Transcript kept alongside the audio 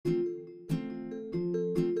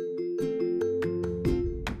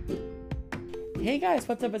Hey guys,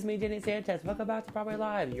 what's up? It's me, Danny Sanchez. Welcome back to Broadway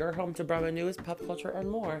Live, your home to Broadway news, pop culture, and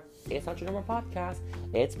more. It's not your normal podcast,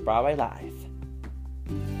 it's Broadway Live.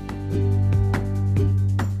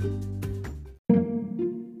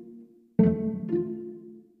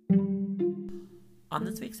 On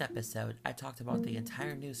this week's episode, I talked about the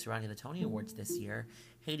entire news surrounding the Tony Awards this year,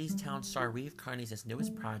 Hadestown star Reeve Carney's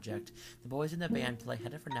newest project, the boys in the band play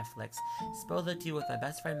headed for Netflix, spilled the tea with my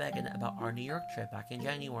best friend Megan about our New York trip back in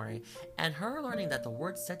January, and her learning that the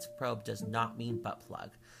word sex probe does not mean butt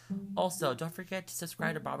plug. Also, don't forget to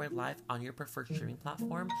subscribe to Broadway Live on your preferred streaming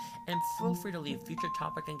platform, and feel free to leave future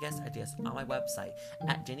topic and guest ideas on my website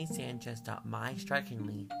at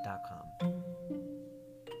jennysanchez.mystrikingly.com.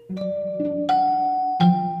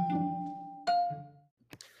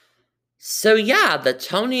 So yeah, the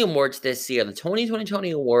Tony Awards this year, the 2020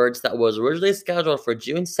 Tony Awards that was originally scheduled for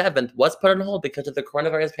June 7th was put on hold because of the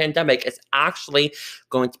coronavirus pandemic. It's actually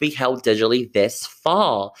going to be held digitally this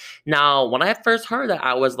fall. Now, when I first heard that,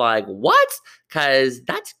 I was like, what? Because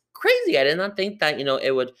that's crazy. I did not think that,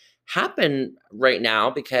 it would happen right now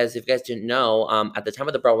because if you guys didn't know, at the time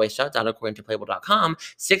of the Broadway shutdown, according to Playboy.com,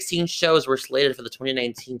 16 shows were slated for the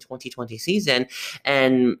 2019-2020 season,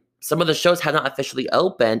 and some of the shows have not officially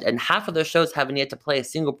opened, and half of the shows haven't yet to play a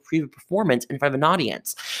single preview performance in front of an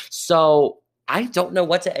audience. So I don't know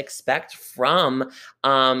what to expect from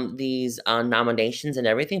these nominations and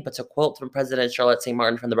everything, but to quote from President Charlotte St.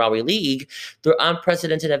 Martin from the Broadway League, the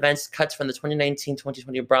unprecedented events cuts from the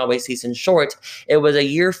 2019-2020 Broadway season short, it was a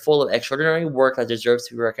year full of extraordinary work that deserves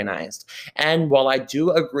to be recognized. And while I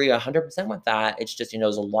do agree 100% with that, it's just,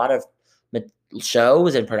 there's a lot of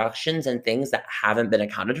shows and productions and things that haven't been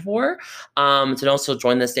accounted for. To also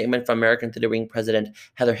join the statement from American Theater Wing President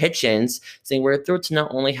Heather Hitchens, saying we're thrilled to not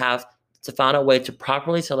only have to find a way to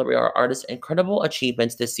properly celebrate our artists' incredible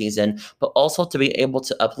achievements this season, but also to be able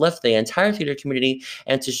to uplift the entire theater community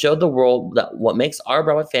and to show the world that what makes our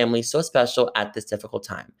Broadway family so special at this difficult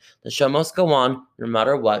time. The show must go on no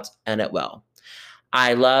matter what, and it will.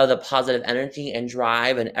 I love the positive energy and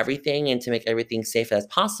drive and everything, and to make everything safe as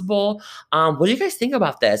possible. What do you guys think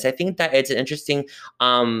about this? I think that it's an interesting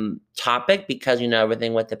topic because,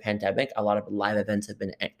 everything with the pandemic, a lot of live events have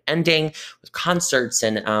been ending with concerts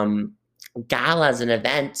and galas and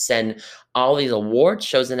events, and all these award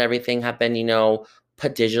shows and everything have been,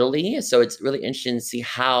 put digitally. So it's really interesting to see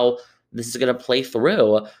how this is going to play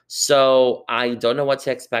through. So I don't know what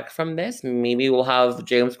to expect from this. Maybe we'll have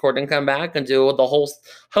James Corden come back and host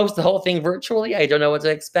the whole thing virtually. I don't know what to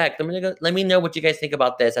expect. Let me know what you guys think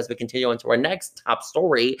about this as we continue on to our next top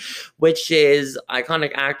story, which is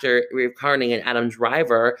iconic actor Reeve Carney and Adam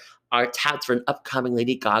Driver are tapped for an upcoming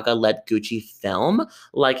Lady Gaga-led Gucci film.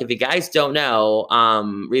 Like, if you guys don't know,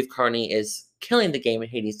 Reeve Carney is killing the game in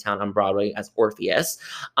Hadestown on Broadway as Orpheus.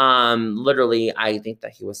 Literally, I think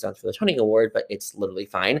that he was done for the Tony Award, but it's literally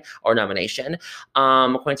fine, or nomination.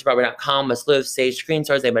 According to Broadway.com, a slew of stage screen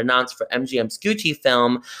stars they've been announced for MGM's Gucci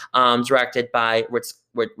film, directed by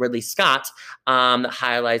Ridley Scott, that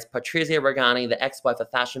highlights Patrizia Reggiani, the ex-wife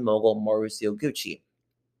of fashion mogul Mauricio Gucci.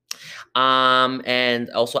 And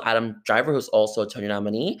also Adam Driver, who's also a Tony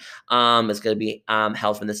nominee, is going to be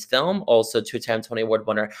held from this film. Also, two-time Tony Award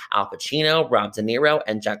winner Al Pacino, Rob De Niro,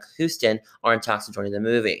 and Jack Huston are in talks of joining the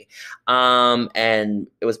movie. And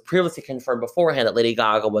it was previously confirmed beforehand that Lady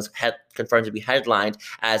Gaga was confirmed to be headlined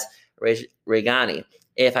as Reggiani.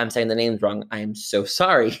 If I'm saying the names wrong, I am so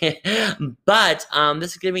sorry. But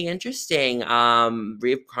this is going to be interesting.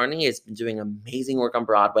 Reeve Carney has been doing amazing work on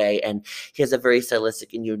Broadway, and he has a very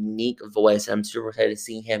stylistic and unique voice. And I'm super excited to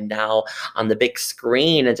see him now on the big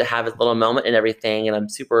screen and to have his little moment and everything. And I'm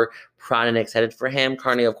super proud and excited for him.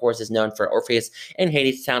 Carney, of course, is known for Orpheus in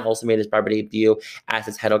Hadestown, also made his Broadway debut as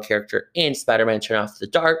his Hedda character in Spider-Man Turn Off the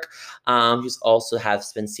Dark. He's also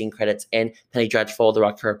has been seen credits in Penny Dreadful, The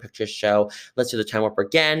Rocky Horror Picture Show, Let's Do the Time Warp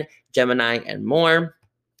Again, Gemini, and more.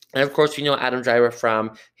 And of course, Adam Driver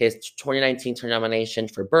from his 2019 Tony nomination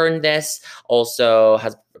for Burn This, also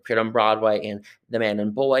has appeared on Broadway in The Man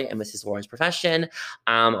and Boy and Mrs. Warren's Profession.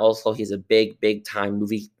 Also, he's a big time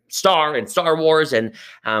movie star in Star Wars and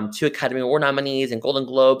 2 Academy Award nominees and Golden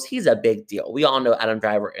Globes. He's a big deal. We all know Adam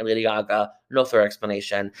Driver and Lady Gaga. No further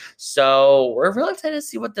explanation. So we're really excited to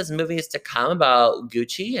see what this movie is to come about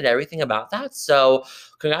Gucci and everything about that. So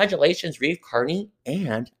congratulations, Reeve Carney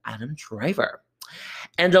and Adam Driver.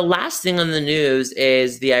 And the last thing on the news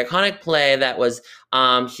is the iconic play that was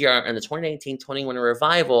here in the 2019-21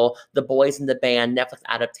 revival, The Boys in the Band Netflix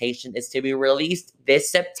adaptation is to be released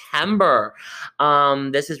this September.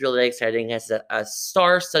 This is really exciting. It has a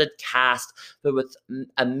star-studded cast but with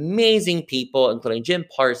amazing people, including Jim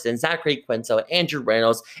Parsons, Zachary Quinto, Andrew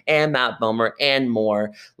Reynolds, and Matt Bomer, and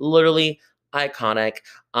more. Literally iconic.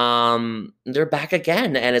 They're back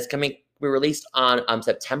again, and it's coming. We released on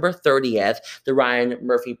September 30th, the Ryan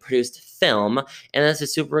Murphy produced film, and this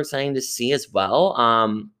is super exciting to see as well.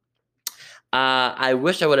 I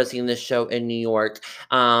wish I would have seen this show in New York.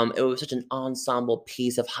 It was such an ensemble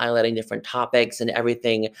piece of highlighting different topics and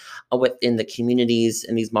everything within the communities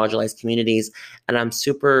and these marginalized communities, and I'm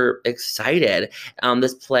super excited.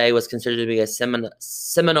 This play was considered to be a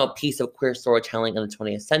seminal piece of queer storytelling in the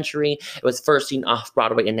 20th century. It was first seen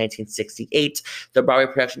off-Broadway in 1968. The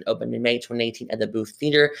Broadway production opened in May 2018 at the Booth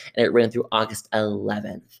Theater, and it ran through August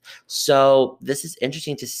 11th. So this is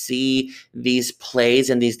interesting to see these plays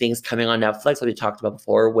and these things coming on Netflix, like we talked about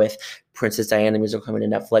before with Princess Diana musical coming to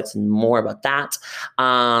Netflix and more about that.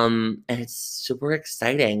 And it's super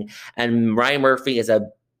exciting. And Ryan Murphy is a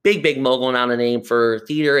big mogul now, a name for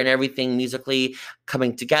theater and everything musically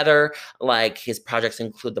coming together. Like his projects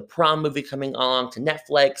include the Prom movie coming along to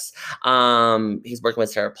Netflix. He's working with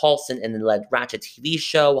Sarah Paulson in the Led Ratchet TV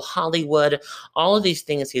show, Hollywood. All of these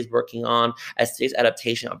things he's working on as today's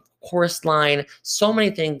adaptation of Chorus Line. So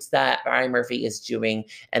many things that Ryan Murphy is doing,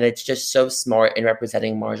 and it's just so smart in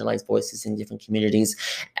representing marginalized voices in different communities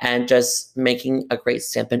and just making a great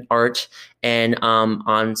stamp in art and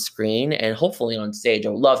on screen and hopefully on stage. I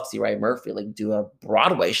would love to see Ryan Murphy like do a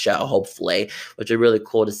Broadway show, hopefully, which would be really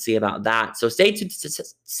cool to see about that. So stay tuned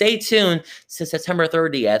to September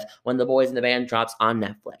 30th when The Boys in the Band drops on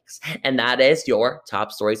Netflix. And that is your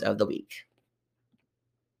top stories of the week.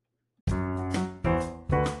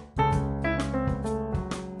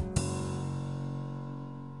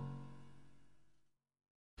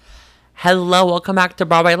 Hello, welcome back to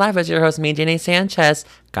Broadway Live. As your host, me, Jenny Sanchez.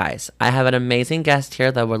 Guys, I have an amazing guest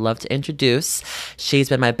here that I would love to introduce. She's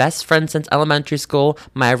been my best friend since elementary school,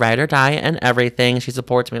 my ride or die, and everything. She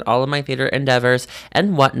supports me in all of my theater endeavors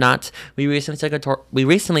and whatnot. We recently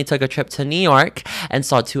took a trip to New York and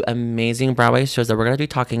saw 2 amazing Broadway shows that we're going to be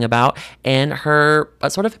talking about, and her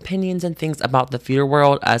sort of opinions and things about the theater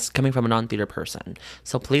world as coming from a non-theater person.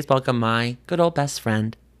 So please welcome my good old best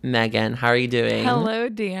friend, Megan. How are you doing? Hello,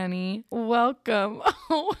 Danny. Welcome.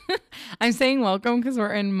 I'm saying welcome because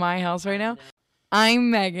we're in my house right now. I'm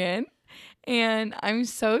Megan, and I'm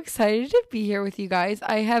so excited to be here with you guys.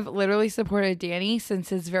 I have literally supported Danny since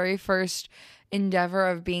his very first endeavor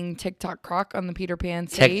of being TikTok Croc on the Peter Pan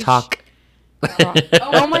stage. TikTok.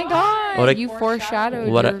 Oh my God. You foreshadowed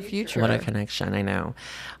your future. What a connection. I know.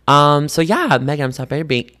 So yeah, Megan, I'm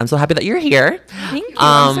so happy that you're here. Thank you.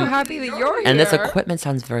 I'm so happy that you're here. And this equipment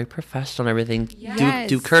sounds very professional and everything. Yes.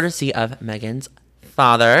 Due courtesy of Megan's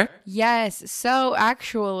father. Yes. So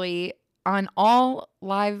actually, on all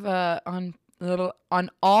live on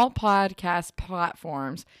all podcast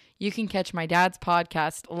platforms, you can catch my dad's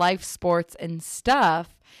podcast, Life, Sports, and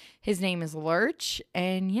Stuff. His name is Lurch,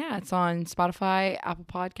 and yeah, it's on Spotify, Apple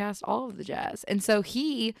Podcasts, all of the jazz. And so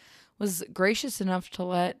he was gracious enough to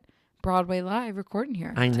let Broadway Live record in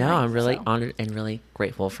here. I know. Tonight, I'm really honored and really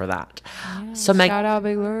grateful for that. Yeah, so shout out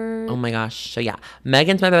Big Lurch. Oh my gosh. So yeah,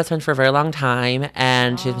 Megan's my best friend for a very long time,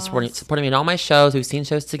 and she's been supporting me in all my shows. We've seen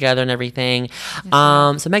shows together and everything.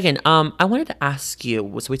 Yes, so Megan, I wanted to ask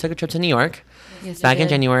you. So we took a trip to New York back in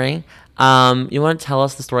January. You want to tell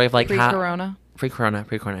us the story of like Pre-corona,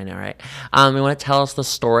 I know, right? You want to tell us the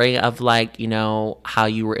story of like, you know, how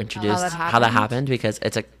you were introduced, how that happened, because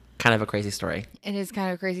it's a kind of a crazy story. It is kind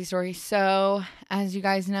of a crazy story. So, as you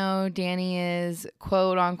guys know, Danny is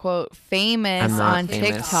quote unquote famous on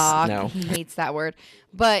TikTok. No. He hates that word,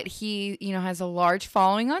 but he, has a large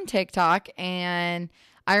following on TikTok. And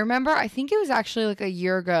I remember, I think it was actually like a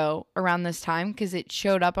year ago around this time, because it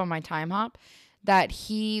showed up on my time hop, that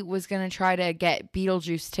he was going to try to get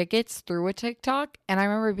Beetlejuice tickets through a TikTok. And I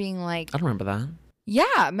remember being like, I don't remember that.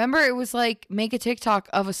 Yeah, remember it was like make a TikTok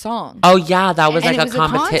of a song. Oh yeah, that was and like a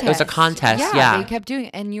competition. It was a contest. Yeah. They kept doing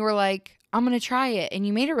it, and you were like, I'm gonna try it, and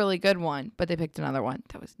you made a really good one, but they picked another one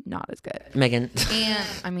that was not as good. Megan. And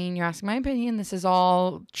I mean, you're asking my opinion. This is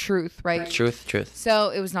all truth, right? Truth.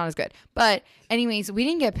 So it was not as good. But anyways, we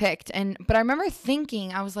didn't get picked, but I remember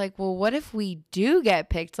thinking, I was like, well, what if we do get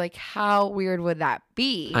picked? Like, how weird would that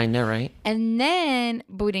be? I know, right?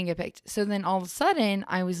 But we didn't get picked. So then all of a sudden,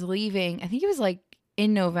 I was leaving. I think it was like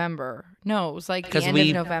in November. No, it was like the end of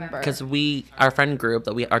November. Because our friend group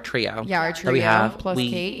our trio. Yeah, our trio that we have, plus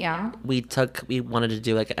Kate, yeah. We wanted to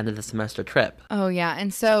do like an end of the semester trip. Oh, yeah.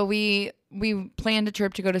 And so we planned a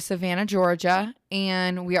trip to go to Savannah, Georgia,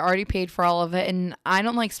 and we already paid for all of it. And I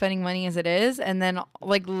don't like spending money as it is. And then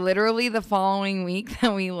like literally the following week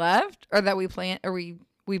that we left or that we planned or we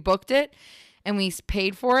booked it and we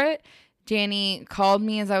paid for it, Danny called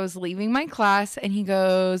me as I was leaving my class and he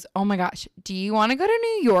goes, "Oh my gosh, do you want to go to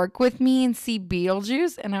New York with me and see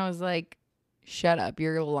Beetlejuice?" And I was like, "Shut up,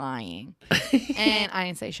 you're lying." And I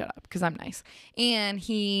didn't say shut up because I'm nice. And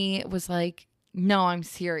he was like, "No, I'm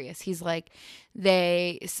serious." He's like,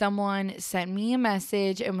 someone sent me a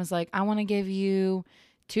message and was like, "I want to give you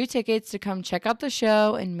 2 tickets to come check out the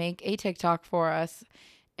show and make a TikTok for us."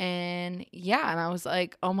 And yeah, and I was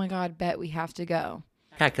like, "Oh my God, bet we have to go."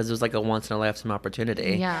 Yeah, because it was like a once in a lifetime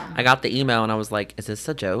opportunity. Yeah. I got the email and I was like, "Is this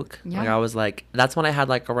a joke?" Yeah. Like I was like, that's when I had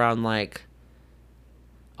like around like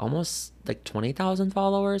almost like 20,000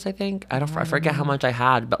 followers, I think. I forget how much I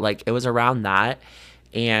had, but like it was around that.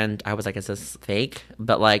 And I was like, "Is this fake?"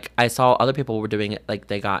 But like I saw other people were doing it, like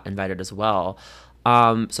they got invited as well.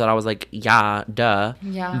 So I was like, yeah, duh.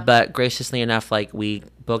 Yeah. But graciously enough, like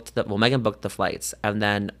Megan booked the flights, and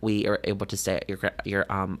then we were able to stay at your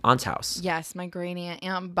aunt's house. Yes, my great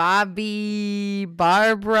Aunt Barbara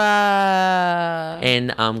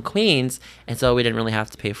In Queens, and so we didn't really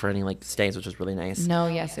have to pay for any like stays, which was really nice. No,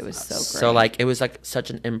 yes, it was so great. So like it was like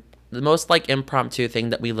such the most like impromptu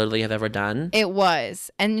thing that we literally have ever done. It was,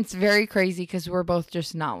 and it's very crazy because we're both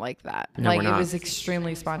just not like that. No, like we're not. It was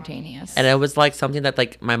extremely spontaneous, and it was like something that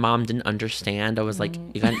like my mom didn't understand. I was like,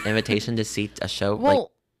 "You got an invitation to see a show?" Well, like,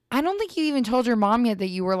 I don't think you even told your mom yet that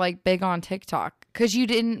you were like big on TikTok because you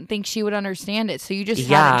didn't think she would understand it, so you just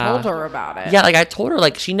haven't told her about it. Yeah, like I told her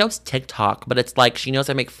like she knows TikTok, but it's like she knows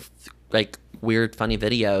I make like weird funny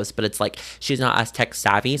videos, but it's like she's not as tech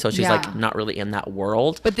savvy, so she's like not really in that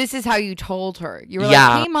world. But this is how you told her. You were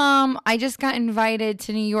like, "Hey mom, I just got invited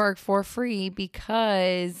to New York for free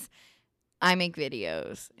because I make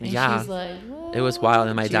videos." And she's like, "What?" It was wild,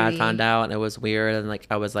 and my Judy. dad found out, and it was weird, and like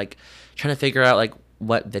I was like trying to figure out like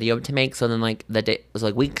what video to make. So then like the day it was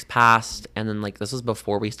like weeks passed, and then like this was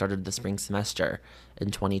before we started the spring semester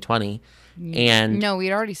in 2020. And no,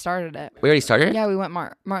 we'd already started it. We already started? Yeah, we went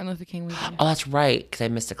Martin Luther King weekend. Oh, that's right, because I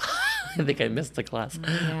missed a class. I think I missed a class.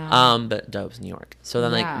 Yeah. But Dope's New York. So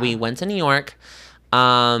then like we went to New York,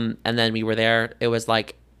 and then we were there. It was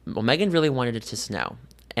like, well, Megan really wanted it to snow.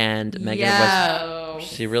 And Megan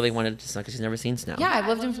she really wanted it to snow because she's never seen snow. Yeah, I've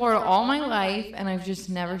lived in Florida all my life, and I've just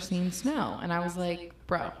never seen snow. And I was like,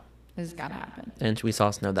 bro, this has got to happen. And we saw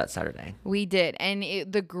snow that Saturday. We did. And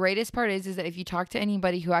the greatest part is that if you talk to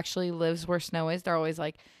anybody who actually lives where snow is, they're always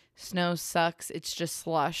like, snow sucks. It's just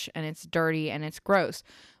slush, and it's dirty, and it's gross.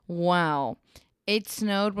 Wow. It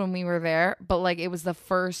snowed when we were there, but like it was the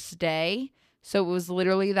first day. So it was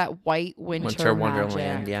literally that white winter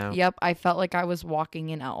wonderland, magic. yeah. Yep, I felt like I was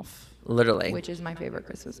walking an elf. Literally. Which is my favorite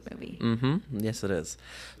Christmas movie. Mm-hmm. Yes, it is.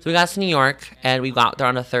 So we got to New York, and we got there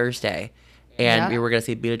on a Thursday. And we were going to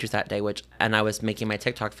see Beetlejuice that day, and I was making my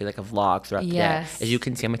TikTok feel like a vlog throughout the day. As you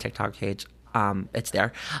can see on my TikTok page, it's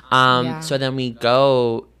there. So then we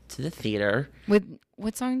go to the theater. With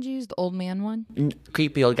what song did you use? The Old Man one?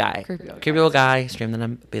 Creepy Old Guy. Creepy Old Guy. Stream that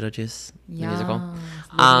on Beetlejuice. The musical.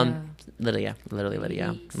 Lydia.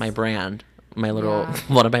 Lydia. My brand. My little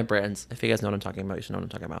one of my brands. If you guys know what I'm talking about, you should know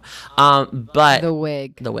what I'm talking about. But the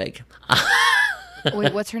wig.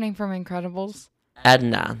 Wait, what's her name from Incredibles?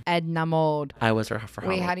 Edna Mode. I was her for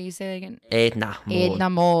Wait, how do you say that again? Edna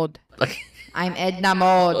Mode. I'm Edna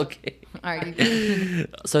Mode. Okay. All right.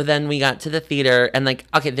 So then we got to the theater, and like,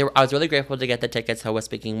 okay, I was really grateful to get the tickets. I was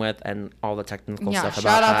speaking with, and all the technical stuff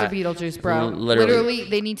about that. Shout out to Beetlejuice, bro. Literally,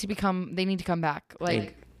 they need to come back.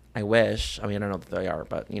 Like, I wish. I mean, I don't know if they are,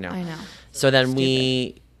 but you know. I know. So then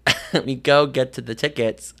we go get to the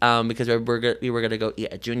tickets because we were gonna go eat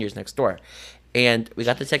at Junior's next door, and we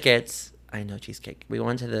got the tickets. I know, cheesecake. We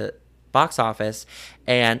went to the box office,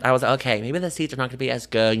 and I was like, okay, maybe the seats are not going to be as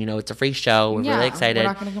good. You know, it's a free show. We're really excited. We're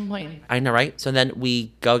not going to complain. I know, right? So then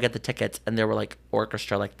we go get the tickets, and there were like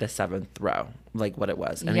orchestra, like the 7th row, like what it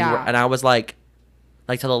was. And and I was like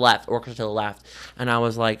to the left, orchestra to the left, and I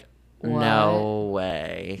was like, what? No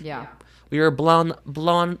way. Yeah. We were blown.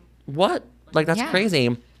 What? Like that's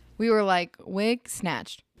crazy. We were like wig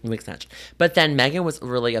snatched. But then Megan was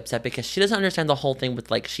really upset because she doesn't understand the whole thing with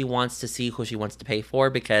like she wants to see who she wants to pay for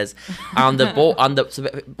because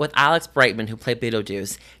with Alex Brightman, who played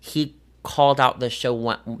Beetlejuice, he called out the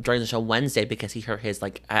show during the show Wednesday because he heard his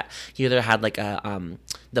like he either had like a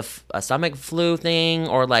a stomach flu thing,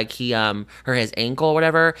 or like he hurt his ankle or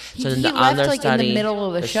whatever. He left like in the middle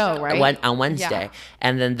of the show, right? Went on Wednesday,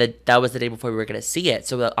 and then that was the day before we were gonna see it.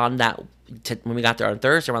 So on that. When we got there on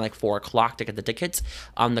Thursday around like 4:00 to get the tickets,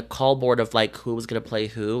 on the call board of like who was gonna play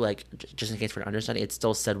who, like just in case for an understudy, it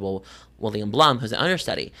still said William Blum, who's an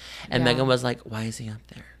understudy, and Megan was like, "Why is he up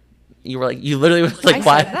there?" You literally was like,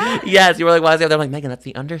 "Why?" Yes, you were like, "Why is he up there?" I'm like, "Megan, that's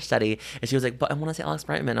the understudy," and she was like, "But I want to see Alex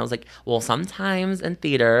Brightman." I was like, "Well, sometimes in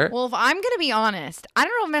theater." Well, if I'm gonna be honest, I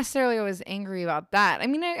don't know if necessarily I was angry about that. I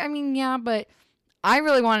mean, yeah, but. I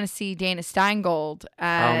really want to see Dana Steingold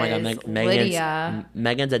as Lydia.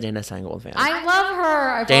 Megan's a Dana Steingold fan. I love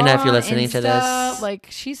her. Dana, if you're listening to this. Like,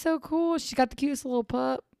 she's so cool. She's got the cutest little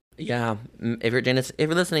pup. Yeah, if you're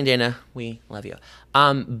listening, Dana, we love you.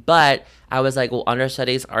 But I was like, well,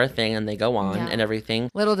 understudies are a thing, and they go on and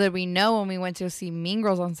everything. Little did we know when we went to see Mean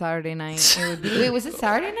Girls on Saturday night. Wait, was it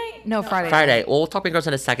Saturday night? No, Friday. Friday. Well, we'll talk Mean Girls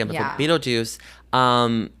in a second. But for Beetlejuice,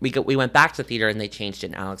 we went back to the theater and they changed it.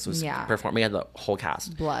 And Alex was performing. We had the whole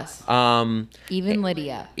cast. Bless. Even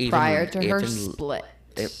Lydia prior to her split.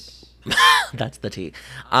 That's the tea.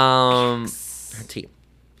 Her tea.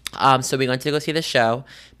 So we went to go see the show,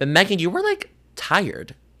 but Megan, you were like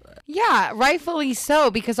tired. Yeah, rightfully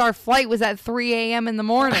so, because our flight was at 3 a.m. in the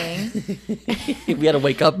morning. We had to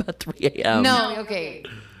wake up at 3 a.m. No, okay.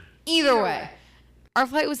 Either way, our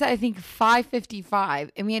flight was at I think 5:55,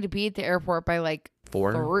 and we had to be at the airport by like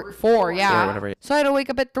 4, yeah. Whatever. So I had to wake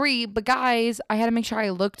up at 3. But guys, I had to make sure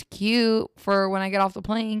I looked cute for when I get off the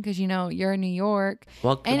plane because you're in New York,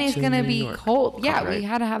 and it's gonna be cold. Yeah, we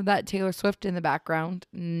had to have that Taylor Swift in the background.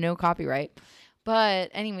 No copyright.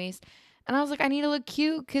 But anyways, and I was like, I need to look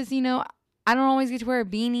cute because I don't always get to wear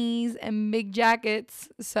beanies and big jackets,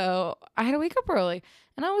 so I had to wake up early.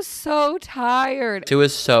 And I was so tired. She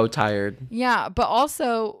was so tired. Yeah, but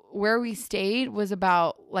also where we stayed was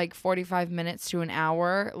about like 45 minutes to an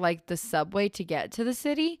hour, like the subway to get to the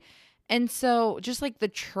city. And so just like the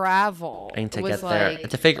travel and to was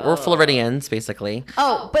get there. We're Floridians, basically.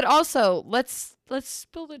 Oh, but also let's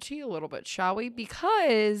spill the tea a little bit, shall we?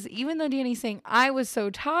 Because even though Danny's saying I was so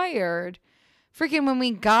tired, freaking when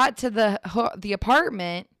we got to the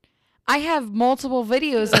apartment, I have multiple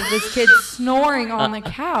videos of this kid snoring on the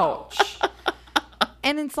couch.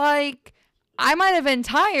 And it's like, I might have been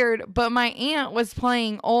tired, but my aunt was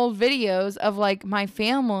playing old videos of like my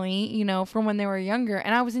family, from when they were younger.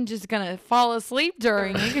 And I wasn't just going to fall asleep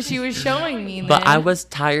during it because she was showing me. But I was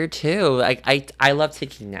tired too. Like I love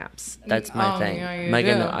taking naps. That's my thing. Yeah,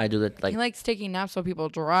 Megan, I do it like. He likes taking naps while people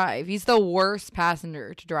drive. He's the worst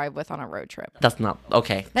passenger to drive with on a road trip. That's not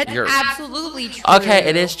okay. That's absolutely true. Okay,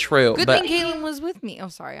 it is true. Good thing Caitlin was with me. Oh,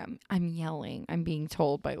 sorry. I'm yelling. I'm being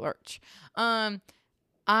told by Lurch.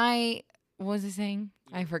 What was I saying?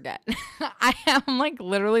 I forget. I am like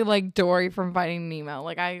literally like Dory from Finding Nemo.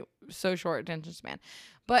 Like I so short attention span.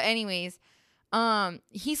 But anyways,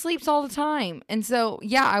 he sleeps all the time. And so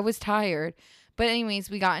yeah, I was tired. But anyways,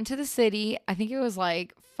 we got into the city. I think it was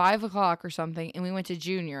like 5:00 or something, and we went to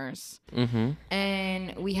Junior's. Mm-hmm.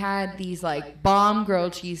 And we had these like bomb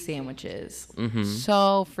grilled cheese sandwiches. Mm-hmm.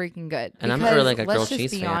 So freaking good. And I'm not really like a grilled cheese fan.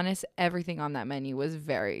 Let's just be honest, everything on that menu was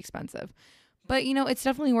very expensive. But, it's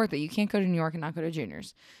definitely worth it. You can't go to New York and not go to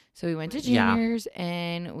Junior's. So we went to Junior's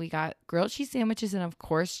and we got grilled cheese sandwiches and, of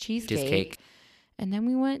course, cheesecake. And then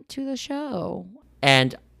we went to the show.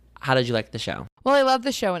 And how did you like the show? Well, I love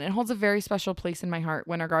the show, and it holds a very special place in my heart,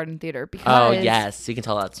 Winter Garden Theater. Because, oh, yes. You can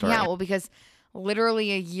tell that story. Yeah, well, because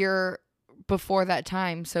literally a year before that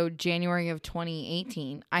time, so January of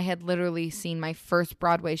 2018, I had literally seen my first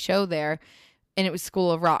Broadway show there, and it was School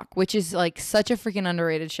of Rock, which is, like, such a freaking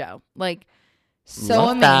underrated show. Like, so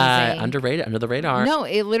love amazing. That. Underrated, under the radar. No,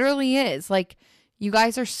 it literally is. Like, you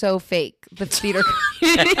guys are so fake, the theater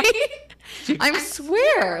community. I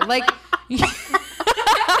swear. Like,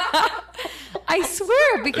 I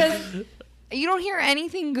swear, because you don't hear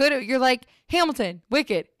anything good. You're like, Hamilton,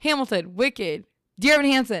 Wicked, Dear Evan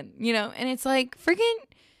Hansen, and it's like, freaking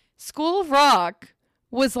School of Rock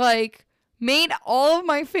was like, made all of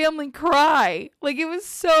my family cry. Like, it was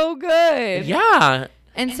so good. Yeah.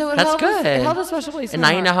 And so it held a special place. And now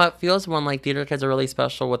you know how it feels when like theater kids are really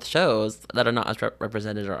special with shows that are not as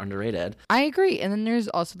represented or underrated. I agree. And then there's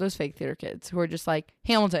also those fake theater kids who are just like,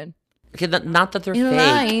 Hamilton. Okay, not that they're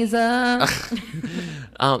Eliza. fake.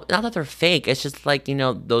 Not that they're fake. It's just like,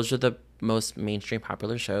 those are the most mainstream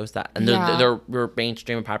popular shows they're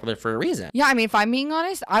mainstream and popular for a reason. Yeah, I mean, if I'm being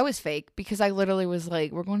honest, I was fake because I literally was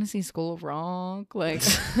like, we're going to see School of Rock. Like,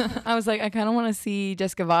 I was like, I kind of want to see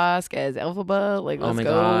Jessica Vasquez, Elphaba. Like, let's go. Oh my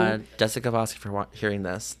God. Jessica Vasquez, for hearing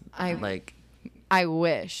this. I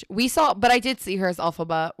wish. But I did see her as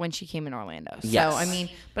Elphaba when she came in Orlando. So, Yes. I mean,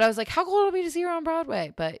 but I was like, how cool it'll be to see her on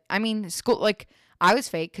Broadway. But, I mean, I was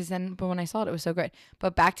fake but when I saw it was so good.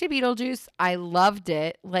 But back to Beetlejuice, I loved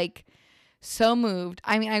it. Like, so moved.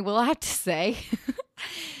 I mean, I will have to say,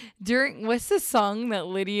 what's the song that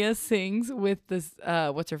Lydia sings with this,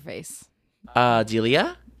 what's her face?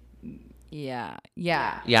 Delia? Yeah.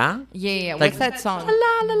 Yeah? Like, what's that song?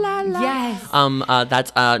 La la la la. Yes.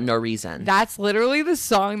 That's No Reason. That's literally the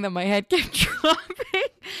song that my head kept dropping.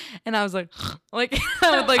 And I was like, I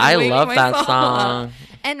would like I wake love that myself song. up.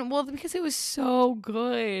 And well, because it was so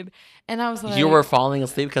good. And I was like, You were falling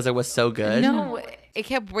asleep because it was so good? No, it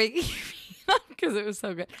kept waking me up because it was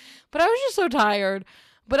so good. But I was just so tired.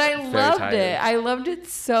 But I loved it. I loved it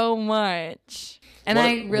so much. And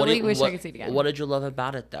I really wish I could see it again. What did you love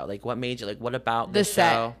about it, though? Like, what made you, like, what about the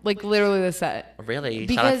set? Show? Like, literally the set. Really?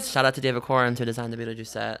 Because, shout out to David Coren who designed the Beetlejuice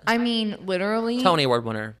set. I mean, literally. Tony Award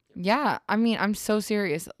winner. Yeah. I mean, I'm so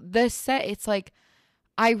serious. The set, it's like,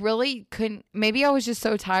 I really couldn't. Maybe I was just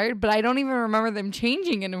so tired, but I don't even remember them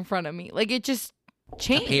changing it in front of me. Like, it just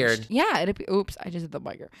changed. Appeared. Yeah. Oops, I just hit the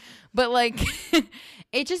biker. But, like,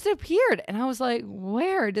 it just appeared. And I was like,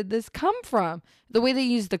 where did this come from? The way they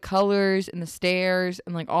used the colors and the stairs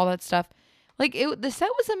and, like, all that stuff. Like, the set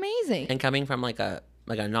was amazing. And coming from, like a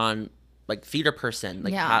non, like, theater person,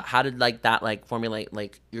 like, yeah. how did, like, that, like, formulate,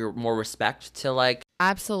 like, your more respect to, like...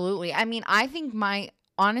 Absolutely. I mean, I think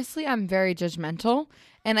honestly, I'm very judgmental.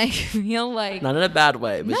 And I feel like... Not in a bad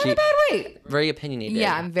way. But not in a bad way. Very opinionated.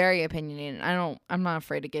 Yeah, I'm very opinionated. I'm not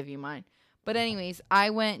afraid to give you mine. But anyways, I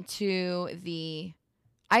went to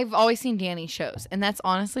I've always seen Danny's shows. And that's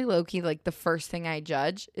honestly low-key, like, the first thing I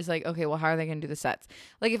judge is, like, okay, well, how are they going to do the sets?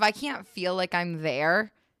 Like, if I can't feel like I'm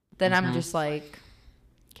there, then I'm just like,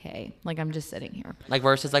 okay. Like, I'm just sitting here. Like,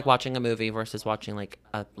 versus, like, watching a movie versus watching, like,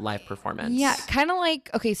 a live performance. Yeah, kind of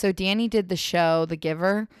like, okay, so Danny did the show, The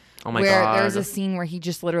Giver. Oh, my where God. there's a scene where he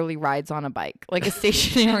just literally rides on a bike. Like, a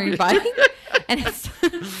stationary bike. And it's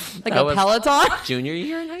like a Peloton. Junior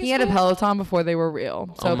year in high school? He had a Peloton before they were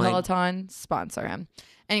real. So Oh Peloton, sponsor him.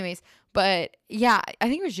 Anyways, but yeah, I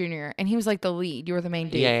think it was junior. And he was like the lead. You were the main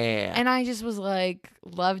dude. Yeah. And I just was like,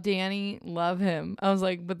 love Danny, love him. I was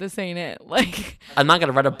like, but this ain't it. Like, I'm not going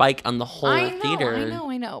to ride a bike on the whole theater.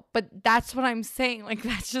 I know. But that's what I'm saying. Like,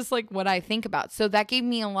 that's just like what I think about. So that gave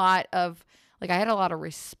me a lot of... Like, I had a lot of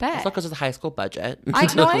respect. It's not because of the high school budget. I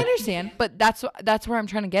understand. But that's where I'm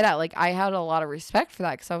trying to get at. Like, I had a lot of respect for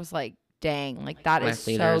that because I was like, dang, like, that is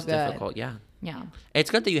so good. Difficult, yeah. Yeah.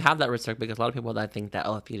 It's good that you have that respect because a lot of people that think that,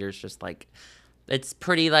 theater is just, like, it's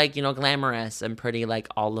pretty, like, glamorous and pretty, like,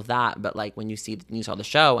 all of that. But, like, when you saw the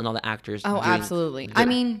show and all the actors absolutely.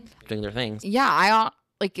 doing their things. Yeah,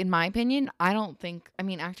 like, in my opinion, I don't think,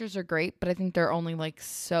 actors are great, but I think they're only like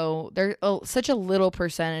they're such a little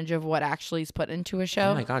percentage of what actually is put into a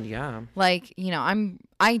show. Oh my God, yeah. Like,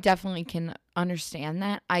 I definitely can understand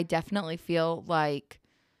that. I definitely feel like,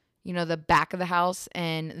 the back of the house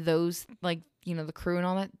and those, like, the crew and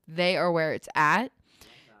all that, they are where it's at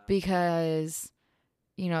because,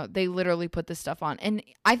 they literally put this stuff on. And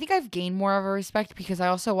I think I've gained more of a respect because I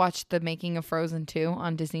also watched the making of Frozen 2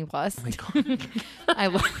 on Disney Plus. Oh my God.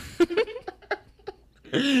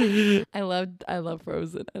 I love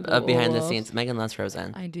Frozen. Behind the scenes, Megan loves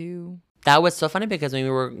Frozen. I do. That was so funny because when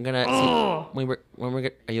we were gonna see,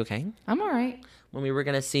 are you okay? I'm all right. When we were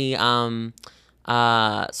gonna see so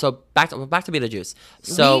back to Beetlejuice.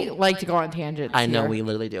 So we like to go on tangents. I know here. we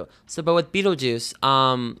literally do. So but with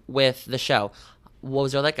Beetlejuice, with the show,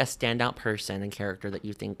 was there like a standout person and character that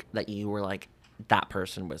you think that you were like that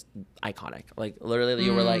person was iconic? Like literally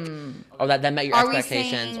you were like, or that met your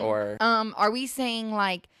expectations, or are we saying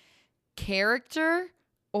like character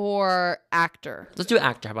or actor? Let's do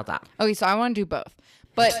actor. How about that? Okay, so I want to do both.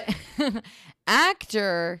 But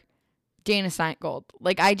actor, Dana Steingold.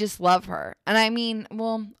 Like, I just love her. And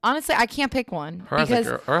honestly, I can't pick one. Her because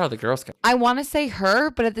or the Girl Scout. I want to say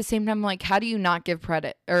her, but at the same time, like, how do you not give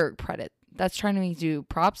credit? That's trying to do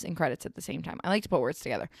props and credits at the same time. I like to put words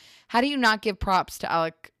together. How do you not give props to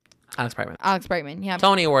Alex Brightman? Alex Brightman, yeah.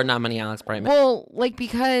 Tony Award nominee Alex Brightman. Well, like,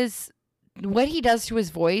 because what he does to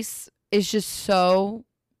his voice is just so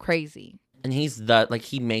crazy. And he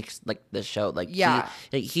makes like the show like yeah.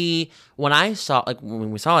 He when we saw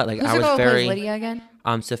it like Who's I was very Lydia again?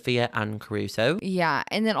 Sophia Antonio-Caprisun. Yeah,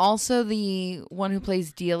 and then also the one who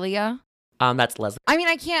plays Delia. That's Leslie.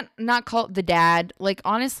 I can't not call it the dad. Like,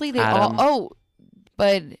 honestly, they Adam.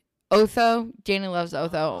 but Otho, Danny loves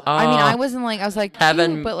Otho. I was like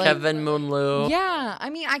Kevin, but like, Kevin Moonloo. Yeah,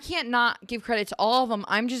 I can't not give credit to all of them.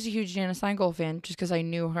 I'm just a huge Dana Steingold fan just because I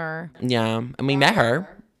knew her. Yeah, and we met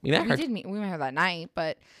her. We met her. We met her that night,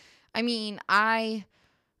 but I mean, I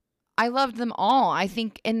loved them all. I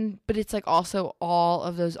think, but it's like also all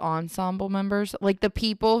of those ensemble members, like the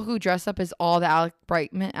people who dress up as all the Alex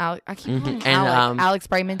Brightman. I keep calling him Alex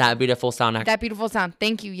Brightman. That beautiful sound. That beautiful sound.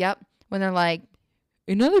 Thank you. Yep. When they're like,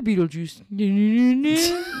 another Beetlejuice.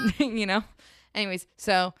 You know. Anyways,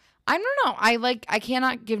 so I don't know. I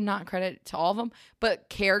cannot give not credit to all of them, but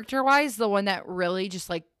character wise, the one that really just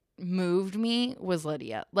like moved me was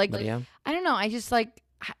Lydia. Like I don't know. I just like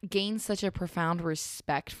gained such a profound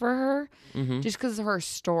respect for her just because of her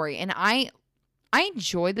story. And I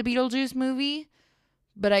enjoyed the Beetlejuice movie,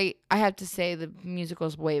 but I have to say the musical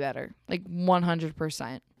is way better. Like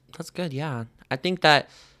 100%. That's good. Yeah. I think that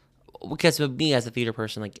because with me as a theater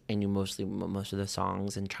person, like I knew most of the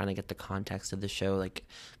songs and trying to get the context of the show, like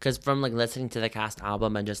because from like listening to the cast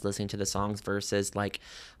album and just listening to the songs versus like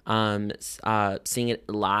seeing it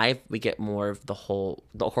live, we get more of the whole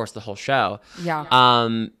show.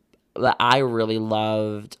 Yeah. But I really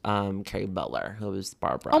loved Carrie Butler, who was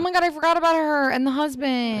Barbara. Oh my God, I forgot about her and the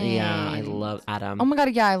husband. Yeah, I love Adam. Oh my God,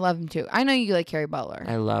 yeah, I love him too. I know you like Carrie Butler.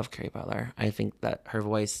 I love Carrie Butler. I think that her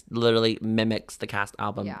voice literally mimics the cast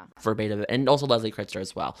album verbatim, and also Leslie Kritzer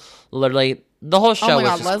as well. Literally, the whole show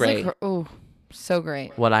was just great. Oh, so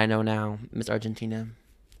great. What I Know Now, Miss Argentina.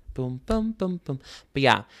 Boom, boom, boom, boom.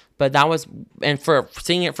 But that was, and for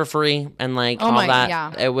seeing it for free and like all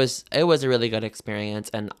that, it was a really good experience.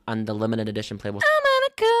 And on the limited edition playable, I'm gonna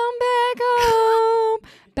come back home,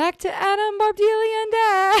 back to Adam, Bob, Dealey, and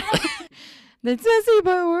Dad. That's messy,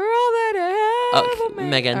 but we're all that I have.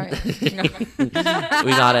 Megan, right.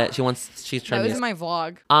 We got it. She's trying. That was my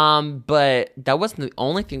vlog. But that wasn't the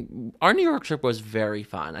only thing. Our New York trip was very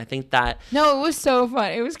fun. I think that. No, it was so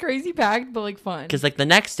fun. It was crazy packed, but like fun. Because like the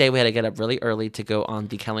next day we had to get up really early to go on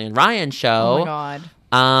the Kelly and Ryan show. Oh my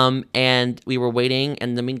God. And we were waiting,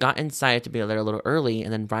 and then we got inside to be there a little early,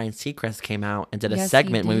 and then Ryan Seacrest came out and did a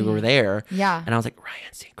segment when we were there. Yeah. And I was like,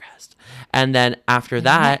 Ryan Seacrest. And then after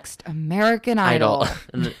that, next American Idol.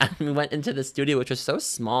 And then we went into the studio, which was so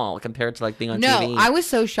small compared to like being on TV. No, I was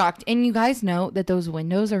so shocked. And you guys know that those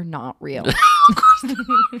windows are not real.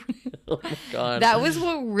 Oh my God. That was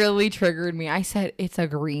what really triggered me. I said, it's a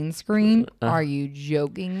green screen. Are you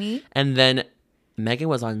joking me? And then Megan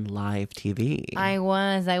was on live TV. I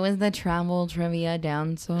was the travel trivia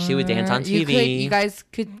dancer. She would dance on TV. You guys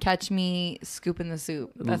could catch me scooping the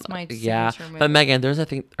soup. That's my signature move. But Megan, there's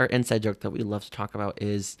our inside joke that we love to talk about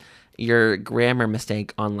is your grammar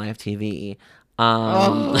mistake on live TV.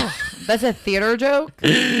 That's a theater joke?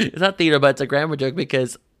 It's not theater, but it's a grammar joke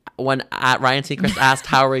because when Ryan Seacrest asked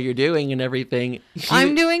how are you doing and everything,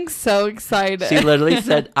 I'm doing so excited. She literally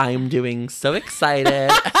said, I'm doing so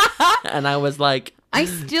excited. And I was like, I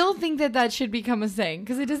still think that should become a saying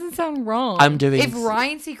because it doesn't sound wrong. If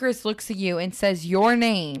Ryan Seacrest looks at you and says your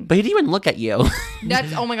name. But he didn't even look at you.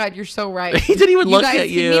 Oh my God, you're so right. He didn't even look at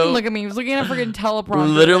you. He didn't even look at me. He was looking at a freaking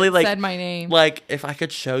teleprompter. Literally like said my name. Like if I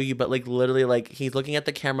could show you, but like literally like he's looking at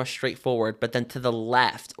the camera straight forward, but then to the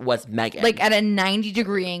left was Megan. Like at a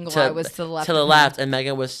 90-degree angle, I was to the left. To the left, and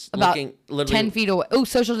Megan was about looking literally 10 feet away. Oh,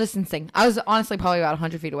 social distancing. I was honestly probably about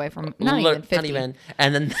 100 feet away from not even 50. Not even.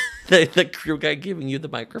 And then the crew guy giving you the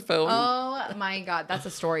microphone. Oh my God, that's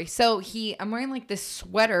a story. So I'm wearing like this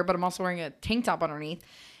sweater, but I'm also wearing a tank top underneath.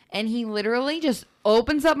 And he literally just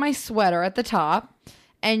opens up my sweater at the top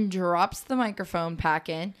and drops the microphone pack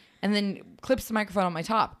in and then clips the microphone on my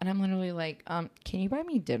top. And I'm literally like, can you buy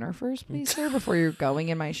me dinner first, please, sir, before you're going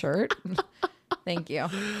in my shirt? Thank you.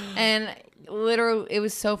 And literally, it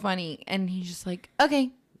was so funny. And he's just like,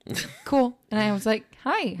 okay, cool. And I was like,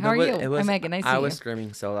 hi, how are you? I'm Megan. Nice to meet you. I was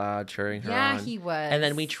screaming so loud, cheering her on. Yeah, he was. And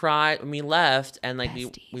then we left, and like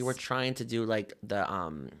we were trying to do like the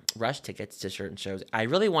rush tickets to certain shows. I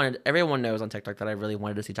really wanted, everyone knows on TikTok that I really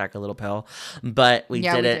wanted to see Jack a Little Pill, but we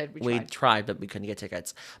didn't. We tried, but we couldn't get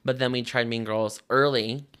tickets. But then we tried Mean Girls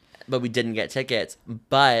early, but we didn't get tickets.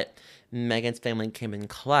 But Megan's family came in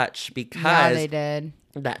clutch because they did.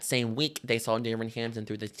 That same week, they saw Darren Hampton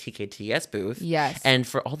through the TKTS booth. Yes. And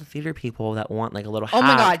for all the theater people that want like a little hack. Oh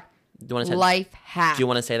my God. Do you want to say life hack? Do you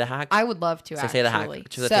want to say the hack? I would love to, say the hack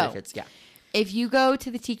to the theater kids. Yeah. If you go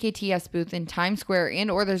to the TKTS booth in Times Square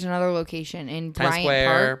or there's another location in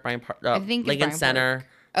Bryant Park. I think Lincoln Center.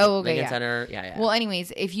 Oh, okay. Lincoln Center. Yeah. Well,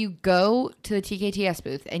 anyways, if you go to the TKTS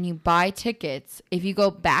booth and you buy tickets, if you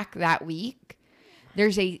go back that week,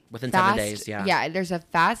 there's within 7 days. Yeah. Yeah. There's a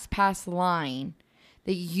fast pass line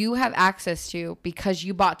that you have access to because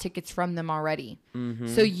you bought tickets from them already. Mm-hmm.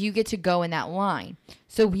 So you get to go in that line.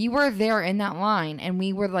 So we were there in that line, and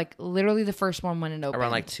we were like literally the first one when it opened.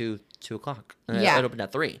 Around like 2 2 o'clock. Yeah. It opened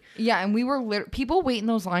at 3. Yeah, and we were people wait in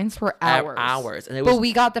those lines for hours. And but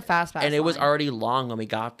we got the fast pass. And it was line. already long when we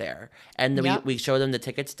got there. And then Yep. we showed them the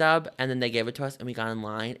ticket stub, and then they gave it to us, and we got in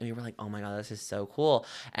line, and we were like, oh my God, this is so cool.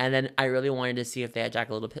 And then I really wanted to see if they had Jack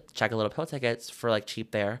a Little Pill tickets for like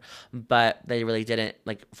cheap there, but they really didn't,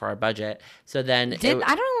 like, for our budget. So then I don't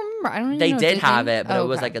remember. I don't even know. they did have it, but it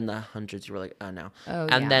was okay. like in the hundreds. You were like, oh no. Oh,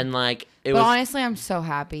 and yeah. then like But honestly, I'm so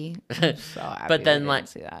happy. I'm so happy. But then we like didn't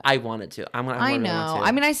see that. I wanted to. I know. really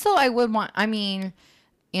want to. I would want. I mean,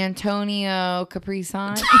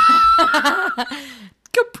 Antonio-Caprisun.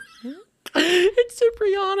 It's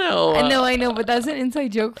Cipriano. I know, but that's an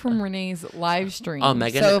inside joke from Renee's live stream. Oh,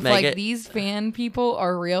 Megan. So if Megan, like these fan people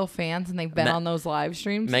are real fans and they've been on those live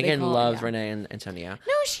streams, Megan loves Renee and Antonio.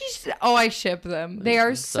 No, I ship them. They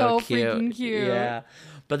are so freaking cute. Yeah.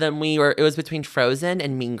 But then it was between Frozen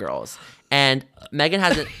and Mean Girls. And Megan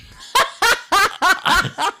hasn't.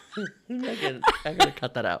 Megan, I gotta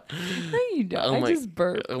cut that out. No, you don't. I just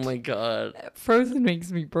burped. Oh my God. Frozen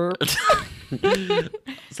makes me burp.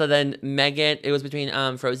 So then Megan, it was between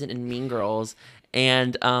Frozen and Mean Girls.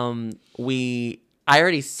 And I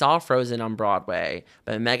already saw Frozen on Broadway,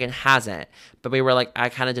 but Megan hasn't. But we were like, I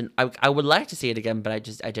kind of didn't. I would like to see it again, but I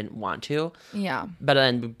didn't want to. Yeah. But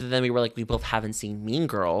then we were like, we both haven't seen Mean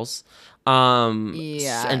Girls,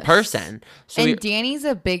 yes. in person. So Danny's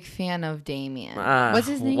a big fan of Damien. What's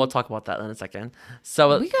his name? We'll talk about that in a second.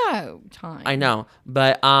 So we got time. I know,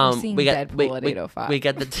 but we got Deadpool at 8:05. We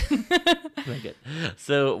get the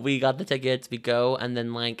so we got the tickets. We go, and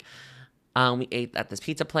then like we ate at this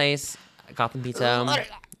pizza place, Gotham Pizza.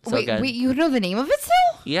 So wait, good. you know the name of it still?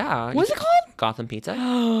 Yeah. What's it called? Gotham Pizza.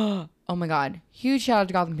 Oh my God. Huge shout out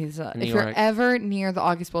to Gotham Pizza. If you're ever near the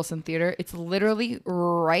August Wilson Theater, it's literally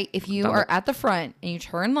right. If you are at the front and you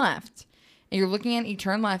turn left and you're looking at it, you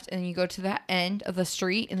turn left and you go to the end of the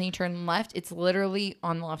street and then you turn left, it's literally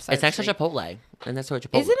on the left side. It's next to Chipotle. And that's what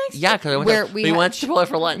Chipotle is. It next? Yeah, because we went to Chipotle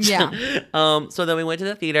for lunch. Yeah. So then we went to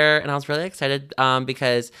the theater, and I was really excited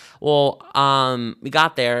because, we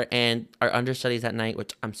got there, and our understudies that night,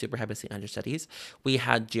 which I'm super happy to see understudies, we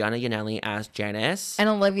had Gianna Yanelli as Janice. And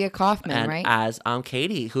Olivia Kaufman, and right? as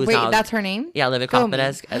Katie, who's Wait, now... that's her name? Yeah, Olivia Kaufman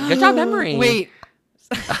as... Good job, memory. Wait.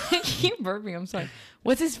 I keep burping. I'm sorry.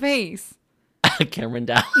 What's his face? Cameron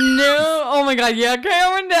Dallas. No. Oh, my God. Yeah,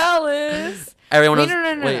 Cameron Dallas. Everyone wait,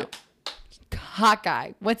 else... No.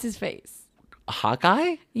 Hawkeye. What's his face?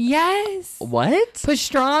 Hawkeye? Yes. What?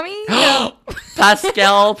 Pastrami? No.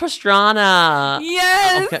 Pascal Pastrana.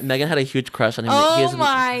 Yes. Okay, Megan had a huge crush on him. Oh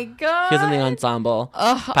my God. He was in the ensemble.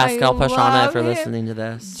 Pascal Pastrana, if you're listening to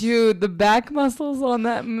this. Dude, the back muscles on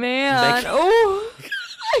that man. Oh.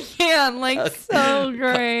 I can't, so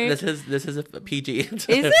great. This is a PG. Is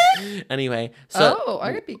it? Anyway, so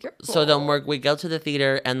I gotta be careful. So then we go to the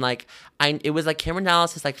theater, and it was like Cameron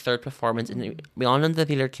Dallas' third performance, and we all know the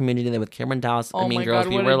theater community that with Cameron Dallas and Mean Girls,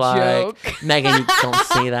 we were like, Megan, you don't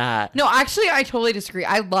say that. No, actually, I totally disagree.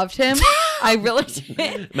 I loved him. I really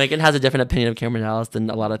did. Megan has a different opinion of Cameron Dallas than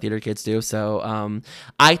a lot of theater kids do. So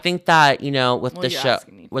I think that with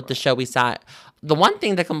the show we sat. The one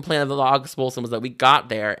thing that complained about August Wilson was that we got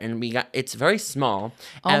there and it's very small.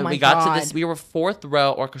 And we got to this, we were fourth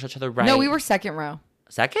row orchestra to the right. No, we were second row.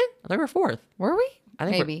 Second? I thought we were fourth. Were we? I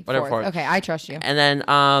think maybe fourth. Okay, I trust you. And then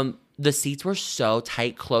the seats were so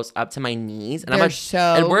tight, close up to my knees. And and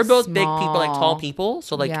we're both small. big people, tall people.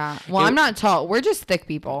 So yeah. Well, I'm not tall. We're just thick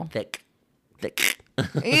people. Thick.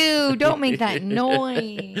 Ew, don't make that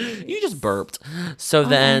noise. You just burped. So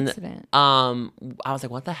then I was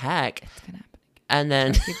like, what the heck? It's gonna happen. And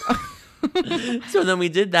then so then we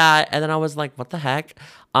did that, and then I was like, what the heck?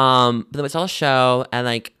 But then we saw the show,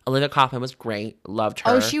 and Olivia Kaufman was great. Loved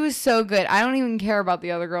her. Oh, she was so good. I don't even care about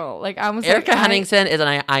the other girl. I was Erica Henningsen is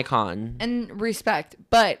an icon. And respect,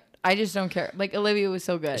 but I just don't care. Olivia was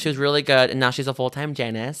so good. She was really good, and now she's a full-time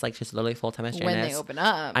Janice. She's literally full-time as Janice. When they open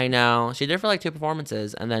up. I know. She did it for 2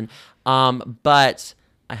 performances, and then but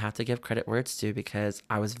I have to give credit where it's due because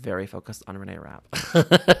I was very focused on Renee Rapp.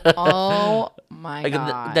 Oh my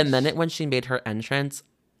god! The minute when she made her entrance,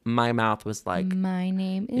 my mouth was like, "My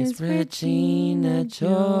name is Regina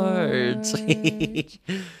George,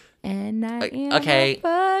 and I am a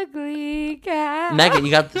ugly cat." Megan,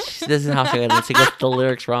 you got this is how she gets the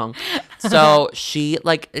lyrics wrong. So she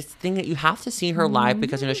it's the thing that you have to see her live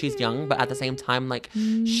because she's young, but at the same time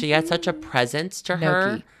she had such a presence to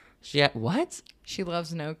her. She had what? She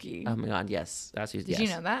loves gnocchi. Oh my god, yes. Did you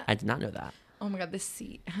know that? I did not know that. Oh my god, this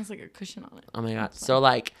seat has a cushion on it. Oh my god. So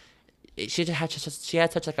she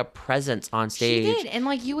had such like a presence on stage. She did, and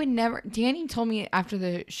like you would never. Danny told me after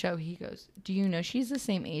the show, he goes, "Do you know she's the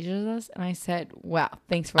same age as us?" And I said, "Wow,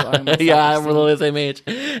 thanks for letting me." Yeah, we're literally the same age.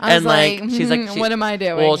 And like, she's like, "What am I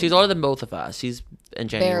doing?" Well, she's older than both of us. She's in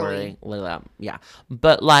January. Yeah,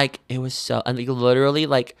 but like it was so, and like, literally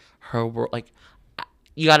like her world, like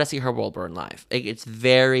you got to see her world burn live. Like, it's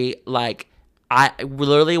very like I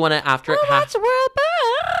literally want to after. That's world burn.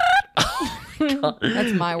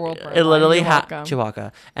 That's my world burn. It literally had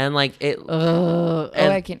Chewbacca, and like it.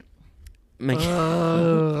 I can't.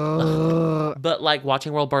 But like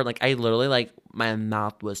watching World Burn, like I literally like my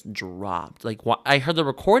mouth was dropped. Like I heard the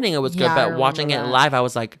recording, it was good, but watching it live, I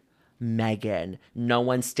was like, Megan, no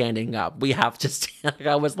one's standing up. We have to stand.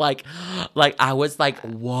 I was like I was like,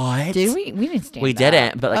 what? Did we? We didn't stand. We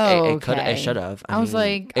didn't, but like it could, it should have. I was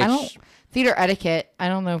like, I don't theater etiquette. I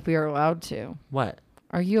don't know if we are allowed to. What?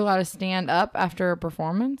 Are you allowed to stand up after a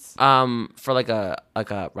performance? For like a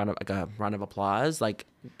round of applause, like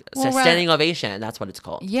standing ovation. That's what it's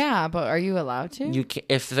called. Yeah, but are you allowed to? You can,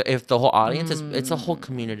 if the whole audience is, it's a whole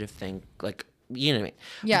community thing. Like, you know what I mean?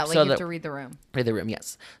 Yeah, like you have to read the room. Read the room,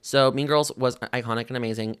 yes. So Mean Girls was iconic and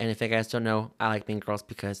amazing. And if you guys don't know, I like Mean Girls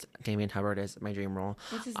because Damien Hubbard is my dream role.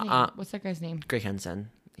 What's his name? What's that guy's name? Greg Henson.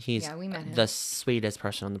 He's we met him. The sweetest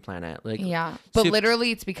person on the planet. Like, yeah, but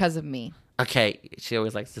literally, it's because of me. Okay, she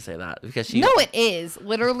always likes to say that because she. No, it is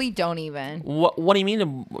literally. Don't even. What do you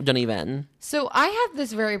mean? Don't even. So I have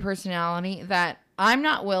this very personality that I'm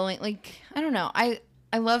not willing. Like, I don't know. I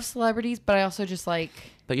love celebrities, but I also just like.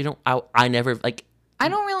 But you don't. I never like. I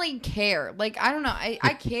don't really care. Like, I don't know.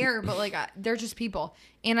 I care, but like they're just people.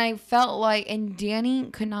 And I felt like, and Danny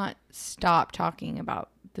could not stop talking about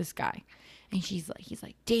this guy. And he's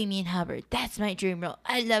like, Damien Hubbard, that's my dream role.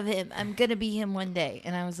 I love him. I'm going to be him one day.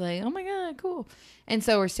 And I was like, oh my God, cool. And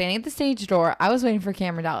so we're standing at the stage door. I was waiting for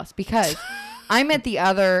Cameron Dallas because I met the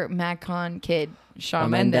other MagCon kid, Shawn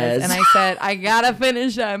Mendes. And I said, I got to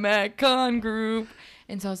finish that MagCon group.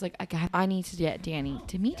 And so I was like, I need to get Danny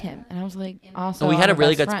to meet him. And I was like, also, we had a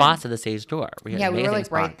really good spot to the stage door. We were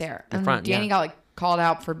like right there. And front, Danny got like called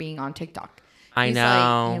out for being on TikTok. I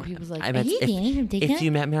know. Like, people's like, Danny from TikTok? If you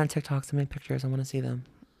met me on TikTok, send me pictures. I want to see them.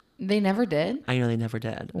 They never did? I know they never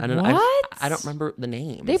did. What? I don't remember the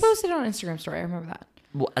names. They posted it on Instagram story. I remember that.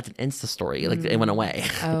 Well, that's an Insta story. Like, it went away.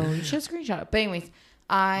 Oh, you should screenshot it. But anyways,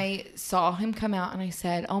 I saw him come out and I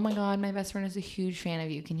said, oh my God, my best friend is a huge fan of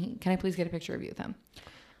you. Can I please get a picture of you with him?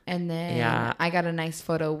 And then I got a nice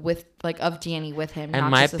photo of Danny with him. And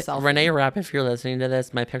not just a selfie. Renee Rapp, if you're listening to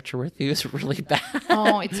this, my picture with you is really bad.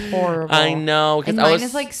 Oh, it's horrible. I know. And mine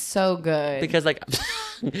is like so good. Because like,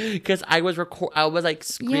 I was like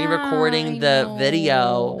screen recording the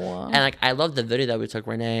video, and like I love the video that we took.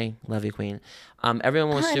 Renee, love you, Queen.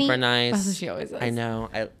 Everyone was super nice. That's what she always says. I know.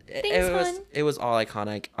 It was all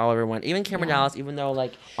iconic. All everyone, even Cameron Dallas, even though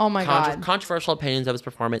like God, controversial opinions of his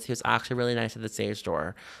performance, he was actually really nice at the stage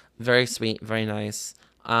door. Very sweet, very nice.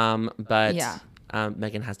 But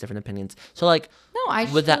Megan has different opinions. So like, no, I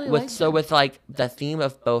with that with like the theme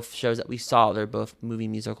of both shows that we saw, they're both movie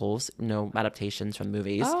musicals, adaptations from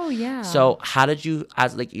movies. Oh yeah. So how did you,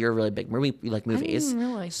 as like you're a really big movie, you like movies? I didn't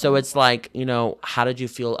realize so it's like how did you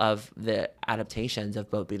feel of the adaptations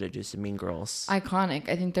of both Beetlejuice and Mean Girls? Iconic.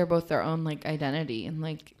 I think they're both their own like identity and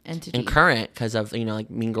like entity. And current because of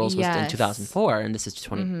like Mean Girls was in 2004 and this is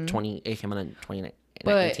 2020. It came out in 2019.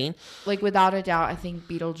 But like without a doubt, I think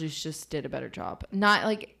Beetlejuice just did a better job. Not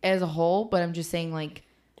like as a whole, but I'm just saying like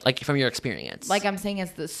from your experience. Like I'm saying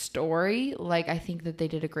as the story, like I think that they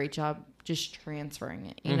did a great job just transferring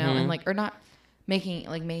it, you know, and like or not making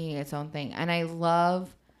its own thing. And I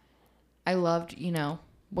loved,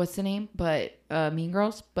 what's the name? But Mean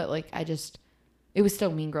Girls, but like it was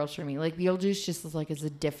still Mean Girls for me. Like Beetlejuice just is a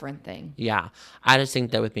different thing. Yeah. I just think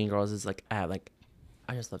that with Mean Girls is like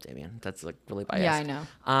I just love Damien. That's like really biased. Yeah, I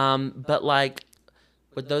know. But like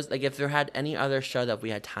with those, like if there had any other show that we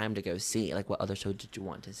had time to go see, like what other show did you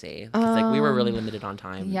want to see? Because like we were really limited on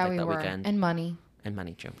time. Yeah, like, we that were. Weekend. And money. And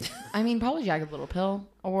money too. I mean, probably Jagged Little Pill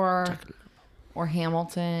or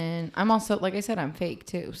Hamilton. I'm also, like I said, I'm fake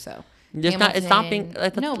too. So it's not being.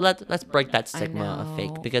 Let's break that stigma of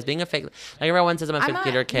fake, because being a fake, like everyone says, I'm a fake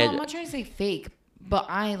theater kid. No, I'm not trying to say fake. But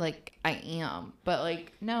I am. But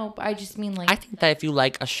like, no, I just mean like. I think that if you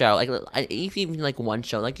like a show, like if you even like one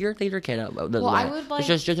show, like you're a theater kid. Well, I would like.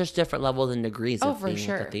 There's just different levels and degrees of being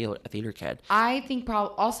sure. like a theater kid. I think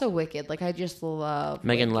probably also Wicked. Like I just love.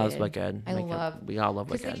 Megan loves Wicked. We all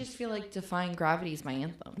love Wicked. Because I just feel like Defying Gravity is my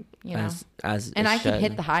anthem. You know. As and I can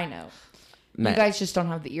hit the high note. You guys just don't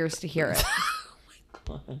have the ears to hear it.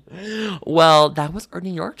 Well, that was our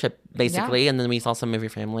New York trip, basically. And then we saw some of your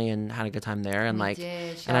family and had a good time there. And We like,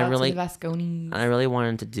 did. Shout and I out really, to the Vasconis. and I really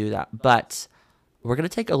wanted to do that. But we're going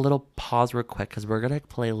to take a little pause real quick because we're going to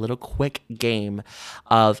play a little quick game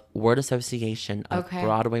of word association of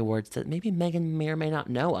Broadway words that maybe Megan may or may not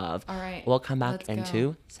know of. All right. We'll come back in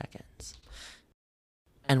 2 seconds.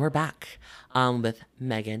 And we're back with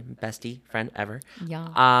Megan, bestie, friend ever.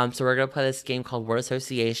 Yeah. So we're going to play this game called Word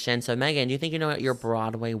Association. So Megan, do you think you know your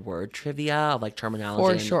Broadway word trivia of like terminology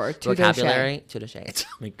For and sure. vocabulary? Touche. Oh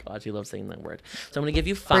my God, you love saying that word. So I'm going to give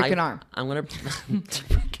you 5. Break an arm. I'm going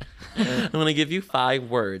to give you 5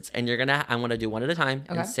 words, and I'm going to do one at a time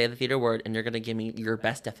and say the theater word, and you're going to give me your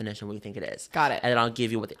best definition, what you think it is. Got it. And then I'll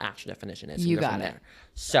give you what the actual definition is. You go got from it. there.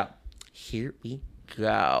 So here we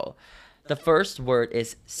go. The first word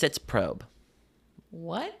is sits probe.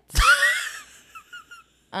 What?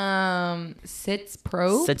 Sits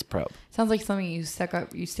probe? Sits probe. Sounds like something you stick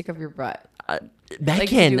up your butt. Megan.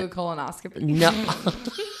 Like you do a colonoscopy. No.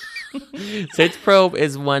 Sits probe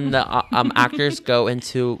is when the actors go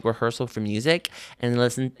into rehearsal for music and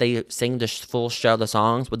they sing the full show, the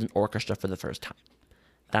songs with an orchestra for the first time.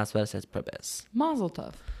 That's what a sits probe is. Mazel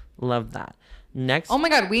tov. Love that. Next. Oh my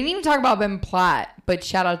God, we didn't even talk about Ben Platt, but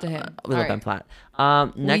shout out to him. We love Ben Platt.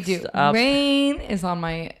 Next we do. up, Rain is on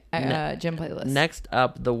my gym playlist. Next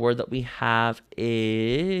up, the word that we have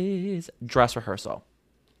is dress rehearsal.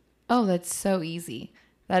 Oh, that's so easy.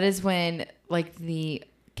 That is when like the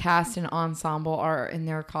cast and ensemble are in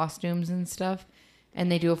their costumes and stuff, and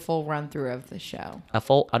they do a full run through of the show. A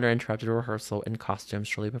full uninterrupted rehearsal in costumes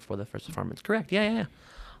shortly before the first performance. Correct. Yeah.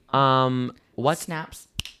 What snaps?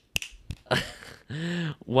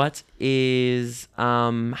 What is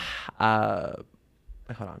hold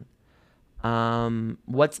on.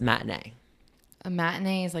 What's matinee? A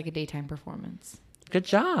matinee is like a daytime performance. Good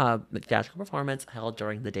job. Theatrical performance held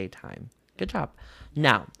during the daytime. Good job.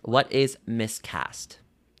 Now, what is miscast?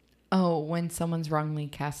 Oh, when someone's wrongly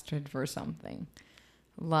casted for something.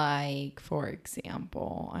 Like, for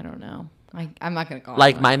example, I don't know. I'm not going to call it.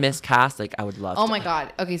 Like my miscast, like I would love Oh my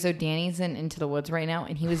God. Okay, so Danny's in Into the Woods right now,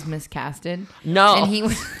 and he was miscasted. No. And he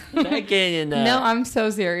was... Megan. No, I'm so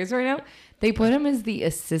serious right now. They put him as the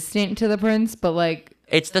assistant to the prince, but like...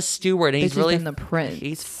 It's the steward. And he's really... the prince.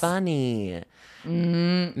 He's funny.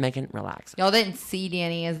 Megan, relax. Y'all didn't see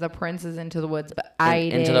Danny as the prince is Into the Woods, but I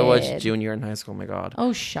did. Into the Woods junior in high school. Oh my God.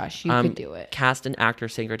 Oh shush, you could do it. Cast an actor,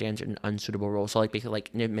 singer, dancer in an unsuitable role. So like basically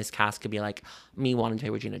like miscast could be like me wanting to play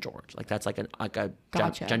Regina George. Like that's like a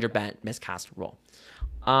Gotcha. gender bent miscast role.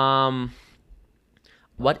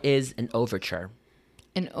 What is an overture?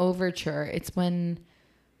 An overture. It's when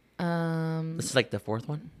This is like the fourth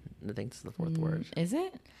one. I think this is the fourth word. Is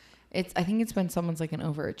it? I think it's when someone's like an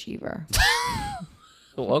overachiever.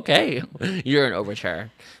 Okay. You're an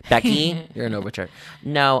overture. Becky, you're an overture.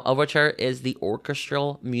 No, overture is the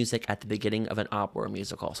orchestral music at the beginning of an opera or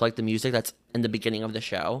musical. So like the music that's in the beginning of the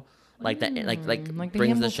show, like that like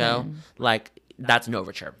brings the show. Like that's an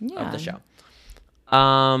overture of the show.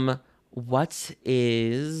 What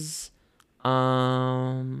is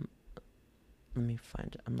let me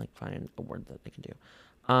find it. I'm like finding a word that I can do.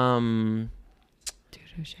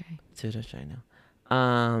 Touche now.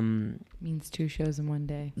 Means 2 shows in one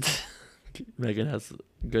day. Megan has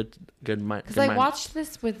good mind. Because I watched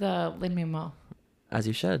this with Lin-Manuel. As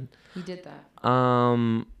you should. He did that.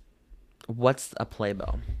 What's a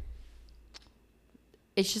playbill?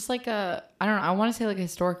 It's just like I don't know. I want to say like a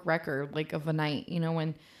historic record, like of a night. You know,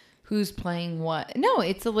 when who's playing what? No,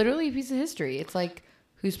 it's literally a piece of history. It's like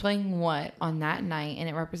who's playing what on that night, and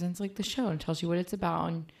it represents like the show and tells you what it's about.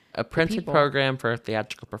 And a printed program for a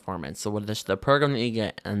theatrical performance. So what is the program that you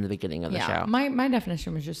get in the beginning of the show? My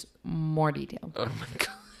definition was just more detailed. Oh my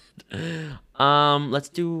God. Let's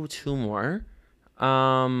do 2 more.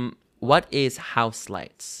 What is house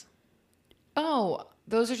lights? Oh,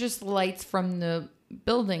 those are just lights from the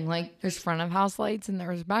building. Like there's front of house lights and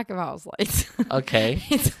there's back of house lights. Okay.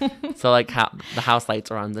 So like the house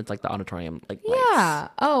lights are on. It's like the auditorium lights. Yeah.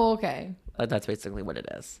 Oh, okay. That's basically what it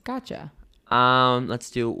is. Gotcha. Let's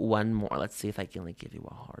do 1 more. Let's see if I can give you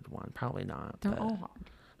a hard one. Probably not. They're all hard.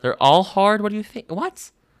 They're all hard? What do you think?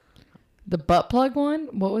 What? The butt plug one?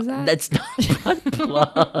 What was that? That's not butt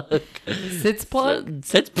plug. Sits plug?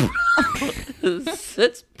 Sits probe.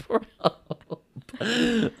 Sits probe.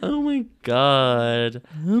 Oh my God.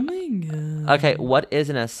 Oh my God. Okay, what is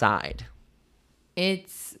an aside?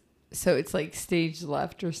 It's like stage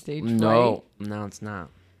left or stage right? No, it's not.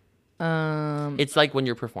 Um, It's like when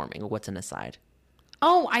you're performing. What's an aside?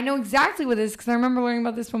 Oh, I know exactly what it is because I remember learning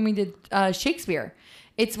about this when we did Shakespeare.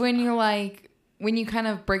 It's when you're like when you kind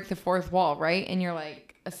of break the fourth wall, right? And you're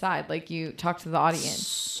like aside, like you talk to the audience.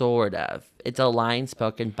 Sort of. It's a line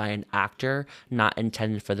spoken by an actor, not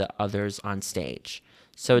intended for the others on stage.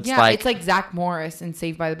 So it's it's like Zach Morris in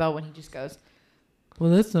Saved by the Bell when he just goes, well,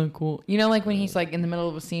 that's not cool. You know, like when he's like in the middle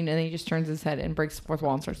of a scene and then he just turns his head and breaks the fourth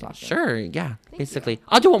wall and starts laughing. Sure, yeah. Basically. You.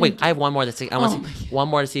 I'll do one. Wait, I have one more to see. I want one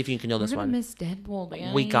more to see if you can know this one. Miss Deadpool,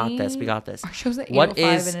 Danny. We got this. Our show's at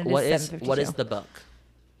 8:05 and what it is is what is the book?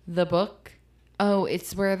 The book? Oh,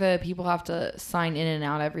 it's where the people have to sign in and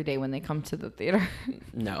out every day when they come to the theater.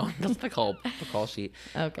 No, that's the call sheet.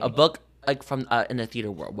 Okay. A book like from in the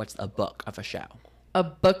theater world. What's a book of a show? A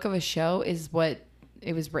book of a show is what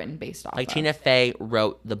it was written based off. Like of. Tina Fey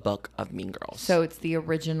wrote the book of Mean Girls. So it's the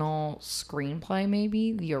original screenplay,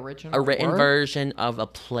 maybe the original. A written work? version of a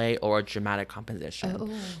play or a dramatic composition. Oh.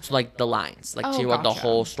 So like the lines, like she wrote the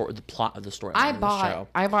whole story, the plot of the story. I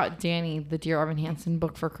bought Danny the Dear Evan Hansen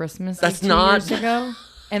book for Christmas. That's like 2 not years ago.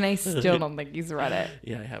 And I still don't think he's read it.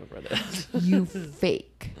 Yeah, I haven't read it. You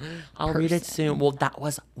fake. I'll read it soon. Well, that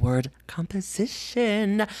was word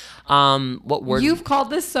composition. What word? You've called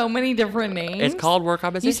this so many different names. It's called word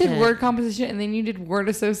composition. You said word composition and then you did word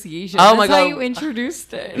association. Oh my God. That's how you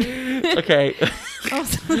introduced it. Okay.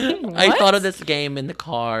 I thought of this. this game in the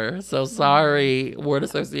car. So sorry. Word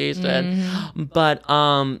association. Mm-hmm. But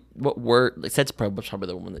what word? Like, Sets Pro was probably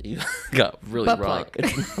the one that you got really Butt wrong.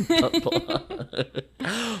 plug.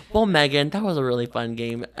 Well, Megan, that was a really fun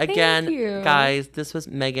game. Again, Thank you. guys, this was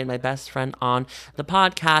Megan, my best friend on the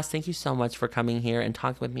podcast. Thank you so much for coming here and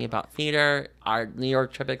talking with me about theater, our New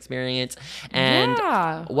York trip experience, and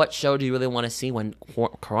what show do you really want to see when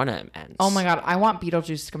Corona ends? Oh my God, I want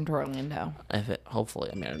Beetlejuice to come to Orlando. If it, hopefully,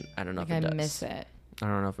 I mean, I don't know if I it does. miss it. I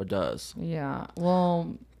don't know if it does. Yeah,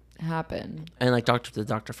 well, happen. And like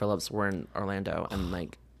Dr. Phillips were in Orlando, and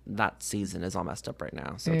like that season is all messed up right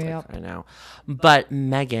now. So it's like I know. But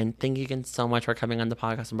Megan, thank you again so much for coming on the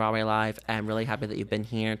podcast on Broadway Live. I'm really happy that you've been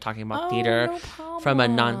here talking about theater from a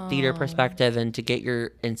non-theater perspective and to get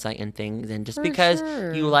your insight in things. And just because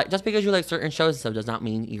you like certain shows, so does not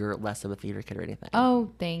mean you're less of a theater kid or anything.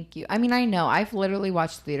 Oh, thank you. I mean, I know I've literally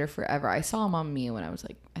watched theater forever. I saw Mamma Mia when I was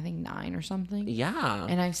like, I think 9 or something. Yeah.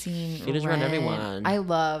 And I've seen Theater's around everyone. I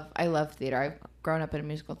love theater. I've grown up in a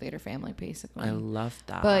musical theater family, basically. I love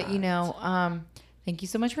that. But thank you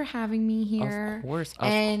so much for having me here. Of course.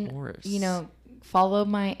 Follow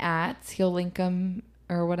my ats. He'll link them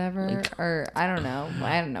or whatever. Or I don't know.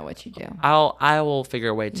 I don't know what you do. I will figure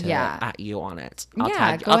a way to at you on it. I'll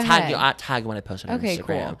tag you when I post it on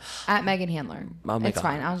Instagram. Cool. At Megan Handler. Oh my it's God.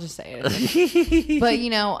 fine. I'll just say it. But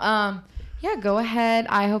go ahead.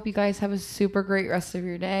 I hope you guys have a super great rest of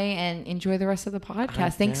your day and enjoy the rest of the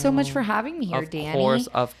podcast. Thanks so much for having me here, Danny.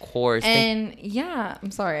 Of course. And I'm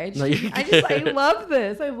sorry. I love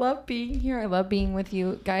this. I love being here. I love being with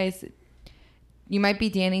you guys. You might be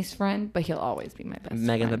Danny's friend, but he'll always be my best friend.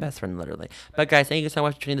 Megan's my best friend, literally. But guys, thank you so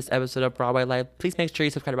much for tuning this episode of Broadway Live. Please make sure you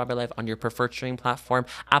subscribe to Broadway Live on your preferred streaming platform,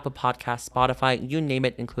 Apple Podcasts, Spotify, you name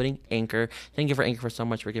it, including Anchor. Thank you for Anchor for so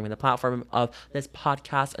much for giving the platform of this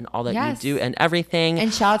podcast and all that you do and everything.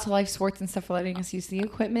 And shout out to Life Sports and stuff for letting us use the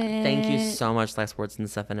equipment. Thank you so much, Life Sports and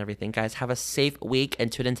stuff and everything. Guys, have a safe week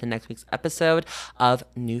and tune into next week's episode of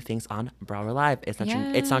New Things on Broadway Live. It's not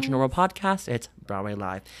your normal podcast. It's Broadway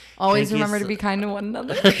Live. Always remember to be kind to one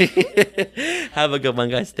another. Have a good one,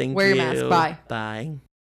 guys. Thank you. Wear your mask. Bye.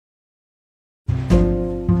 Bye.